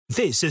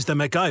This is the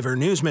MacIver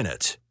News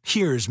Minute.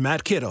 Here's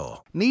Matt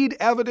Kittle. Need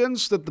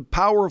evidence that the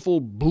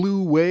powerful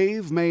blue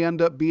wave may end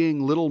up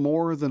being little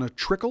more than a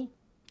trickle?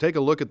 Take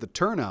a look at the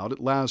turnout at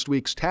last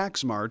week's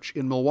tax march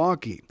in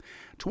Milwaukee.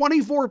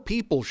 24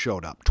 people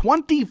showed up.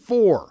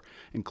 24,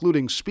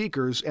 including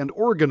speakers and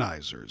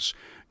organizers.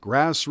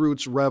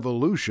 Grassroots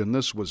revolution,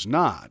 this was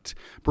not.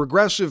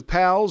 Progressive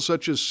pals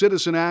such as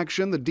Citizen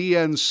Action, the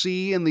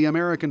DNC, and the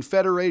American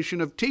Federation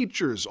of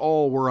Teachers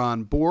all were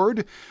on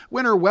board.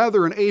 Winter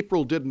weather in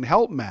April didn't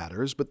help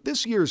matters, but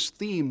this year's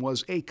theme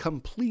was a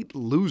complete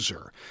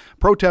loser.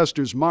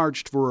 Protesters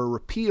marched for a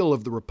repeal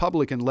of the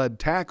Republican-led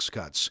tax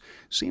cuts.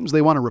 Seems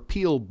they want to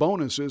repeal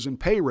bonuses and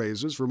pay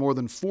raises for more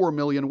than 4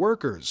 million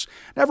workers.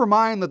 Never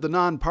mind that the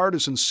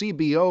nonpartisan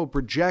CBO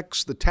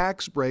projects the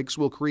tax breaks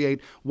will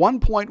create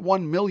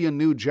 1.1 million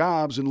new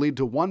jobs and lead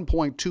to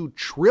 $1.2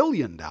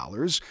 trillion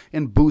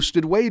in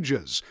boosted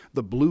wages.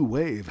 The blue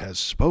wave has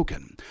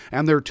spoken.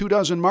 And their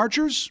 24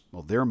 marchers?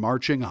 Well, they're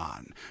marching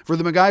on. For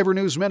the MacIver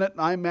News Minute,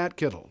 I'm Matt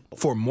Kittle.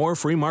 For more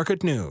free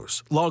market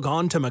news, log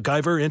on to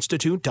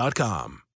MacIverinstitute.com.